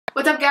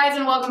What's up guys,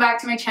 and welcome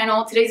back to my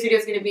channel. Today's video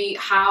is going to be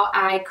how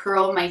I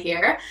curl my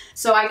hair.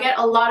 So I get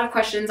a lot of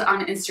questions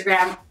on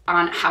Instagram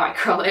on how I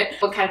curl it,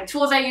 what kind of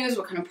tools I use,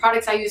 what kind of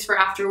products I use for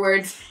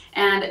afterwards,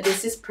 and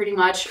this is pretty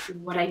much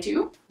what I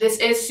do. This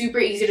is super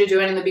easy to do,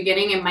 and in the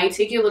beginning it might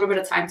take you a little bit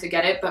of time to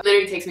get it, but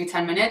literally takes me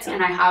 10 minutes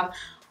and I have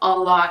a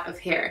lot of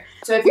hair.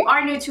 So if you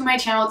are new to my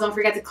channel, don't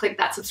forget to click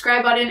that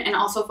subscribe button and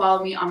also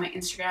follow me on my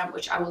Instagram,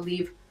 which I will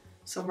leave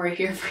somewhere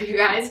here for you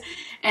guys.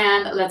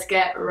 And let's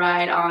get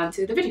right on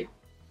to the video.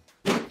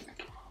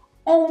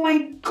 Oh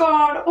my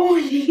god, oh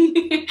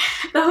that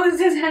was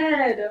his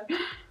head.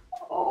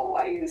 Oh,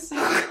 why are you so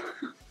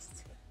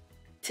close?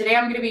 Today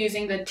I'm going to be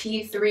using the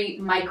T3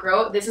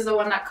 Micro. This is the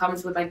one that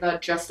comes with like the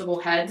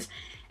adjustable heads.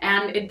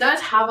 And it does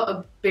have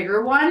a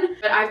bigger one,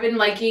 but I've been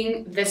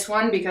liking this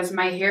one because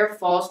my hair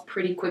falls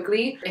pretty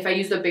quickly. If I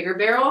use the bigger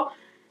barrel,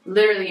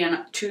 literally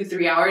in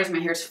 2-3 hours, my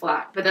hair's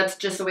flat. But that's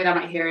just the way that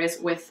my hair is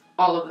with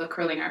all of the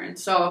curling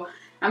irons. So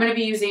I'm going to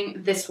be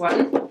using this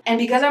one. And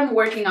because I'm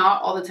working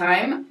out all the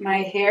time,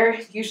 my hair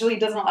usually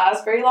doesn't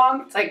last very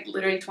long. It's like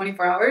literally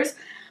 24 hours.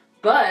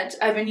 But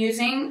I've been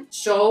using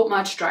so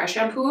much dry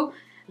shampoo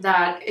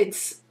that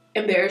it's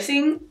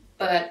embarrassing,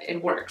 but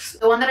it works.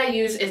 The one that I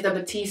use is the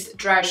Batiste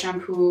dry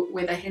shampoo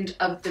with a hint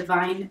of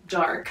Divine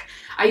Dark.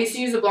 I used to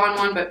use the blonde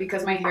one, but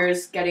because my hair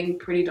is getting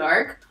pretty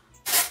dark,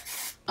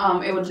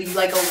 it would leave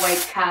like a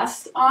white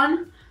cast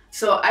on.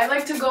 So I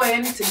like to go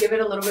in to give it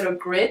a little bit of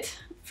grit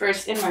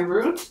first in my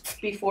roots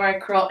before I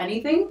curl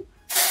anything.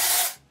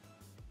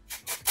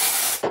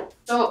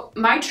 So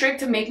my trick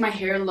to make my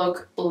hair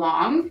look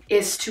long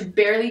is to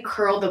barely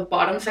curl the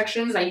bottom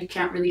sections that you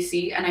can't really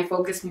see, and I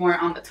focus more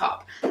on the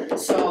top.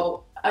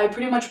 So I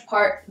pretty much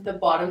part the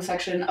bottom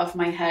section of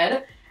my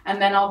head,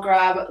 and then I'll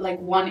grab like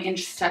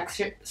 1-inch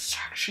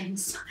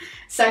sections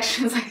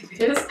like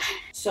this.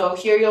 So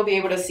here you'll be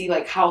able to see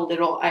like how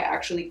little I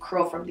actually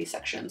curl from these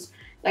sections.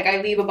 Like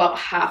I leave about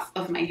half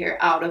of my hair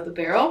out of the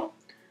barrel,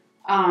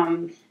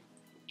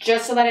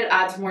 just so that it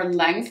adds more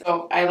length.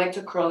 So I like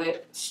to curl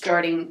it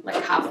starting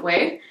like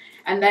halfway,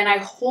 and then I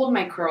hold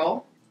my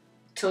curl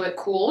till it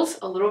cools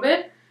a little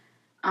bit,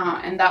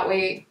 and that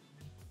way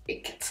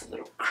it gets a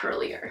little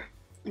curlier.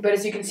 But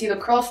as you can see, the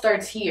curl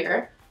starts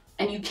here,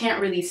 and you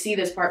can't really see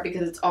this part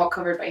because it's all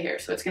covered by hair,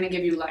 so it's gonna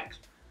give you length.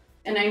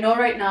 And I know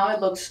right now it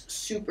looks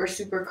super,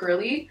 super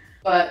curly,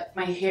 but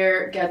my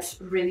hair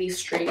gets really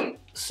straight,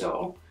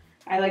 so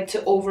I like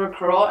to over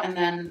curl, and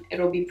then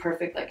it'll be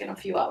perfect like in a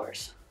few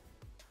hours.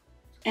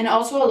 And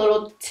also a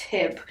little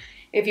tip,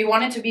 if you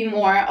want it to be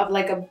more of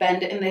like a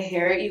bend in the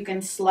hair, you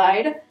can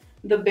slide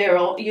the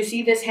barrel. You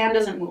see this hand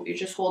doesn't move, you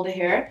just hold the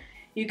hair.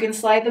 You can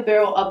slide the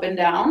barrel up and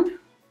down,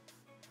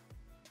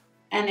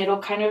 and it'll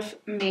kind of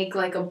make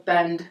like a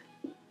bend,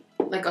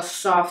 like a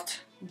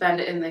soft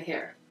bend in the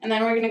hair. And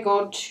then we're gonna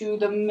go to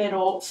the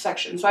middle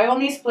section. So I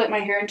only split my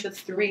hair into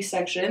 3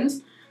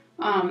 sections,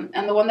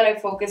 and the one that I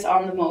focus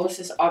on the most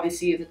is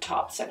obviously the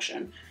top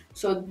section.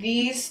 So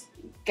these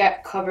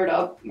get covered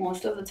up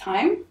most of the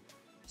time,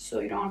 so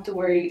you don't have to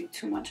worry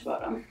too much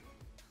about them.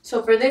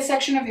 So for this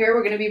section of hair,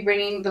 we're going to be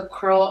bringing the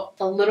curl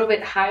a little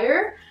bit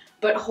higher,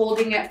 but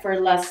holding it for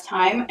less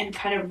time and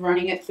kind of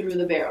running it through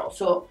the barrel.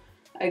 So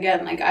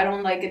again, like I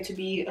don't like it to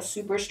be a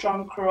super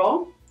strong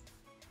curl,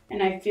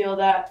 and I feel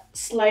that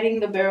sliding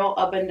the barrel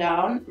up and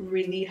down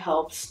really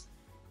helps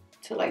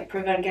to like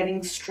prevent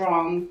getting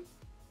strong,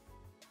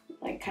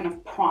 like kind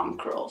of prom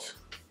curls.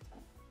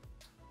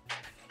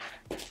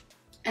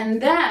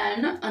 And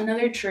then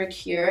another trick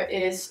here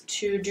is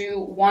to do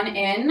 1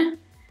 in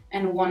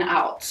and 1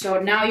 out. So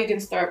now you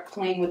can start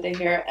playing with the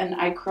hair, and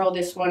I curl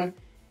this one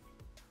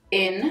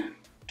in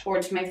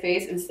towards my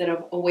face instead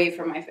of away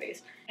from my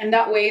face. And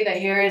that way the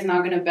hair is not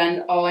going to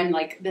bend all in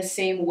like the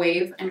same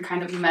wave and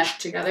kind of mesh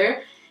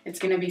together. It's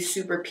going to be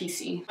super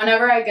piecey.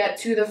 Whenever I get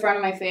to the front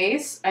of my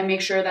face, I make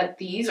sure that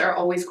these are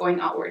always going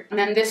outward. And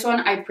then this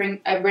one I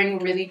bring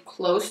really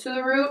close to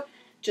the root,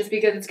 just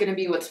because it's going to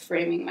be what's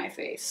framing my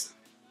face.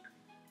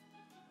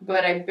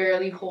 But I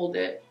barely hold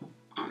it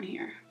on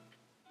here.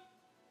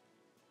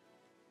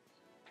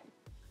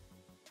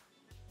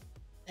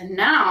 And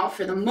now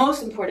for the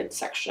most important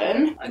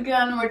section.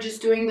 Again, we're just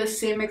doing the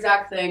same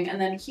exact thing. And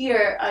then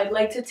here, I'd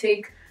like to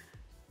take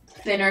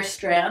thinner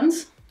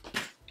strands,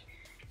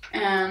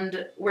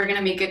 and we're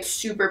gonna make it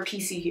super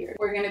piecey here.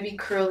 We're gonna be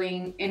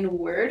curling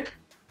inward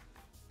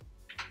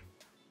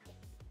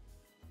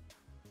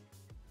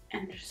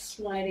and just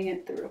sliding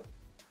it through.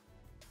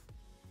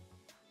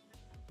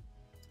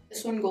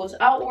 This one goes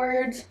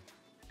outwards.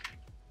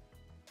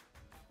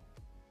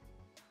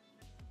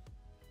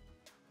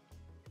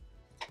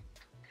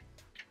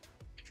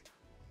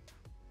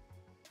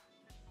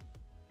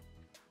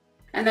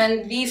 And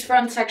then these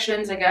front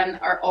sections, again,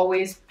 are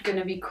always going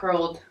to be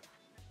curled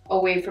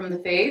away from the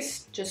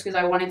face, just because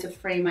I wanted to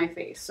frame my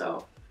face.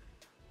 So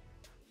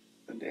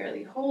I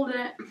barely hold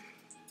it.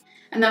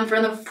 And then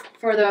for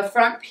the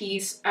front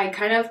piece, I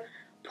kind of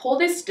pull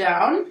this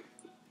down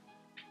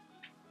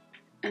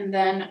and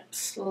then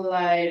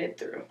slide it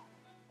through.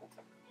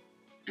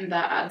 And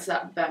that adds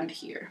that bend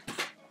here.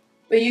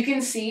 But you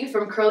can see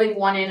from curling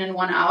one in and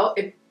one out,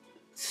 it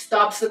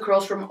stops the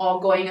curls from all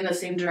going in the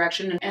same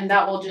direction, and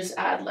that will just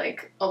add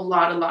like a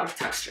lot of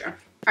texture.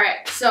 All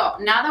right, so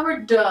now that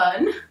we're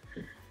done,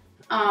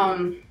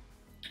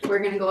 we're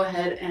gonna go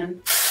ahead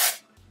and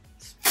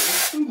spray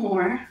some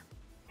more.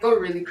 Go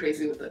really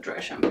crazy with the dry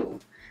shampoo,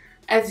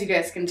 as you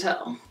guys can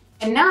tell.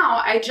 And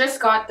now I just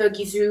got the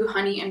Gizu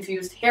honey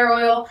infused hair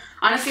oil.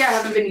 Honestly, I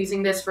haven't been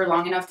using this for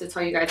long enough to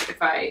tell you guys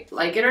if I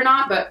like it or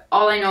not, but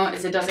all I know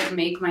is it doesn't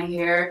make my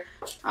hair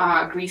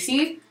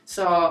greasy.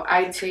 So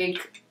I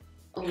take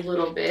a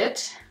little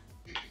bit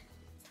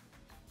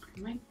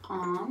on my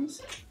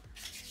palms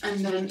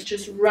and then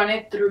just run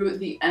it through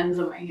the ends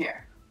of my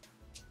hair.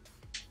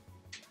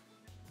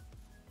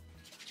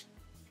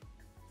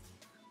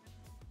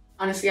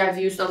 Honestly, I've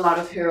used a lot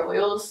of hair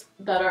oils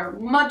that are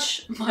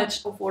much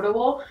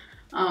affordable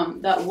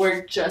that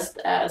work just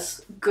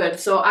as good.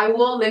 So I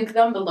will link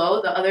them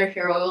below, the other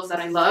hair oils that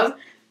I love.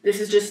 This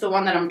is just the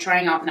one that I'm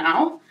trying out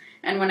now.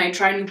 And when I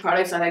try new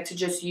products, I like to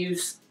just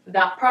use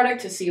that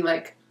product to see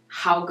like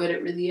how good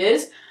it really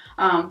is.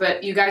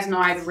 But you guys know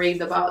I've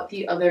raved about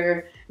the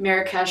other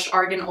Marrakesh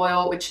argan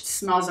oil, which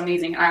smells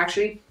amazing. I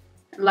actually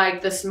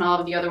like the smell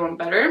of the other one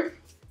better.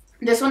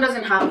 This one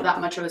doesn't have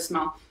that much of a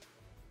smell.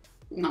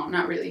 No,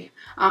 not really.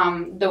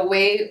 The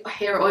way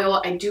hair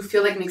oil, I do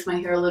feel like makes my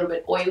hair a little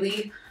bit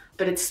oily,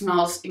 but it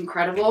smells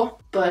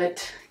incredible.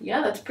 But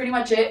yeah, that's pretty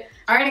much it.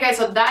 Alrighty guys,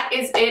 so that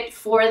is it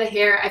for the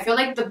hair. I feel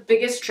like the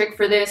biggest trick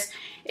for this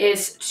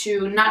is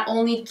to not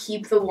only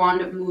keep the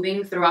wand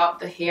moving throughout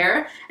the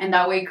hair, and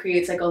that way it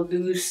creates like a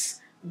loose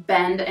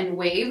bend and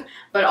wave,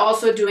 but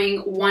also doing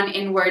one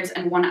inwards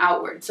and one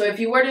outwards. So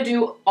if you were to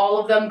do all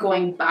of them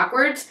going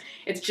backwards,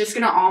 it's just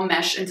gonna all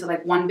mesh into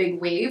like one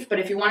big wave. But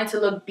if you want it to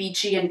look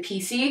beachy and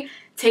piecey,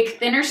 take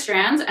thinner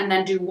strands and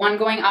then do one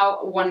going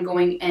out, one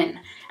going in.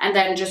 And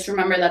then just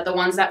remember that the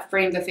ones that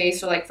frame the face,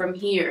 so like from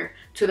here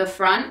to the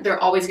front, they're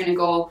always gonna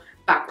go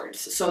backwards.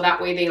 So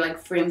that way they like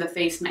frame the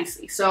face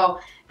nicely. So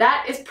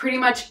that is pretty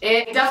much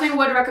it. Definitely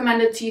would recommend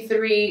the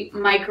T3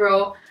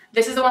 Micro.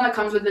 This is the one that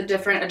comes with the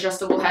different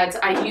adjustable heads.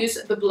 I use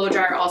the blow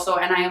dryer also,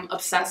 and I am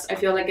obsessed. I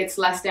feel like it's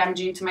less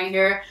damaging to my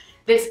hair.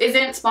 This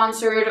isn't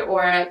sponsored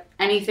or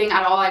anything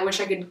at all. I wish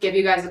I could give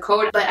you guys a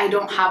code, but I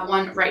don't have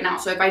one right now.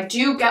 So if I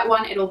do get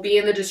one, it'll be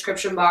in the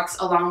description box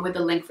along with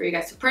the link for you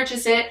guys to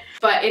purchase it.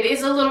 But it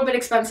is a little bit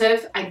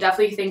expensive. I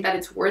definitely think that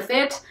it's worth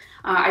it.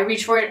 I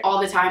reach for it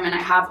all the time, and I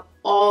have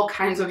all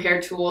kinds of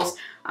hair tools.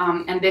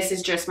 And this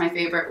is just my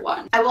favorite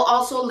one. I will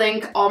also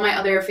link all my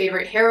other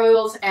favorite hair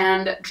oils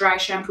and dry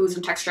shampoos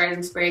and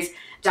texturizing sprays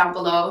down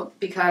below,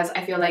 because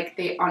I feel like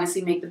they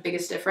honestly make the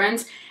biggest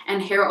difference.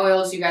 And hair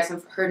oils, you guys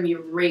have heard me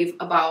rave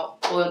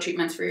about oil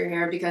treatments for your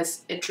hair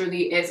because it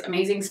truly is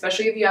amazing,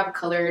 especially if you have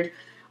colored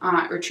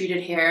or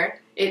treated hair.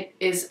 It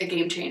is a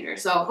game changer.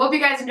 So hope you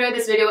guys enjoyed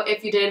this video.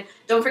 If you did,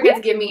 don't forget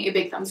to give me a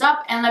big thumbs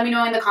up and let me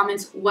know in the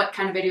comments what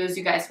kind of videos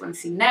you guys want to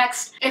see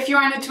next. If you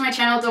are new to my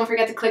channel, don't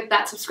forget to click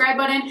that subscribe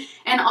button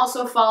and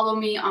also follow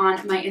me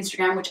on my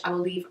Instagram, which I will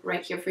leave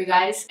right here for you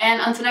guys.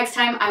 And until next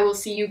time, I will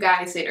see you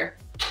guys later.